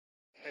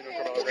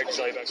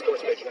Sally Banks,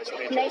 Sports Page. Nice to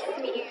meet you. Nice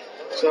to meet you.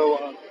 So,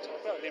 talk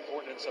about the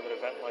importance of an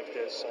event like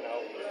this and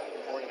how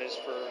important it is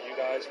for you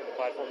guys, for the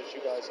platform that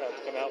you guys have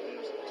to come out and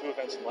do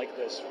events like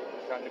this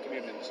for kind of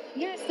communities.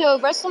 Yeah, so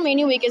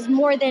WrestleMania week is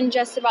more than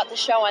just about the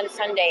show on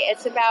Sunday.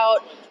 It's about,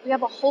 we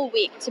have a whole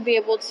week to be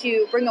able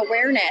to bring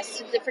awareness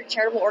to different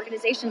charitable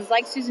organizations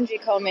like Susan G.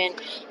 Komen,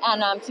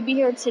 and to be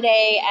here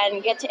today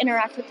and get to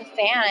interact with the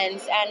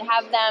fans and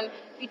have them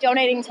be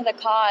donating to the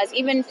cause.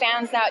 Even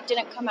fans that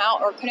didn't come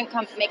out or couldn't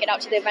make it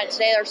out to the event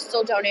today are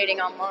still donating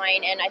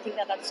online, and I think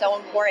that that's so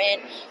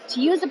important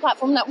to use the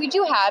platform that we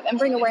do have and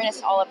bring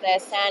awareness to all of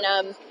this.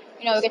 And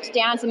we get to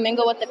dance and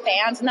mingle with the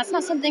fans, and that's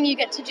not something you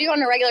get to do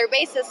on a regular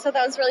basis, so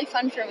that was really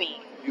fun for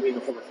me. You being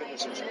a former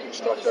fitness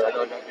instructor, I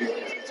know that you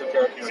took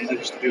care of, you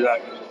used to do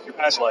that in your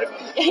past life.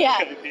 Yeah.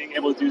 Being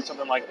able to do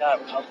something like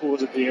that, how cool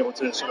is it being able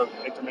to sort of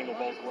intermingle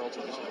both worlds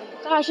of this?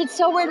 Gosh, it's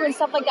so weird when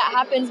stuff like that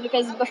happens,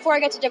 because before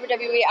I got to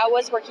WWE, I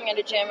was working at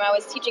a gym. I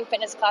was teaching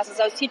fitness classes.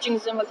 I was teaching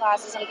Zumba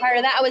classes. And prior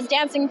to that, I was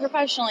dancing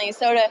professionally.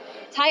 So to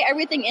tie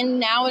everything in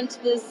now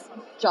into this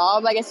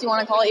job, I guess you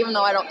want to call it, even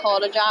though I don't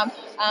call it a job,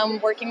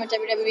 working with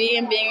WWE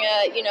and being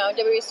a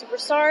WWE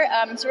superstar,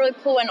 it's really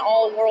cool when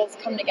all worlds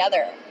come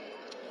together.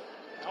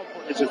 How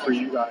important is it for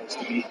you guys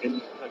to be in,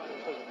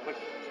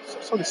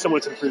 something similar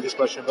to the previous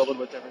question, but a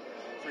little bit different?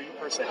 For you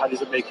personally, how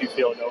does it make you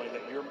feel knowing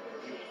that you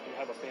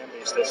have a fan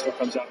base that still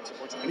comes out and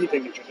supports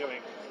anything that you're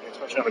doing,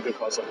 especially on a good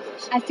cause like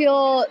this? I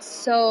feel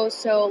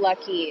so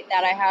lucky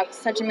that I have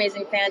such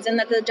amazing fans, and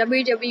that the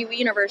WWE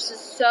universe is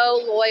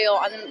so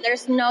loyal, and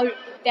there's no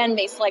fan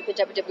base like the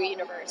WWE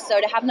universe. So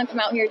to have them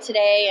come out here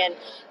today,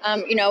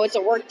 and it's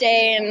a work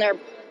day, and they're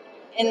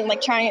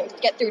trying to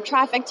get through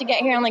traffic to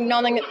get here, and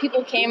knowing that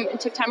people came and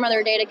took time out of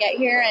their day to get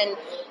here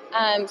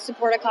and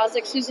support a cause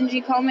like Susan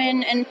G.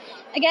 Komen. And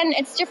again,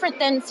 it's different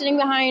than sitting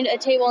behind a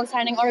table and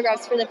signing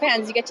autographs for the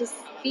fans. You get to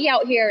be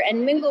out here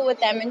and mingle with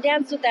them and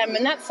dance with them,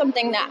 and that's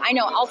something that I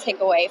know I'll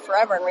take away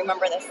forever and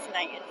remember this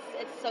night.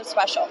 It's so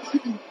special.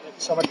 Thank you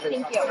so much for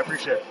your time. I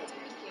appreciate it.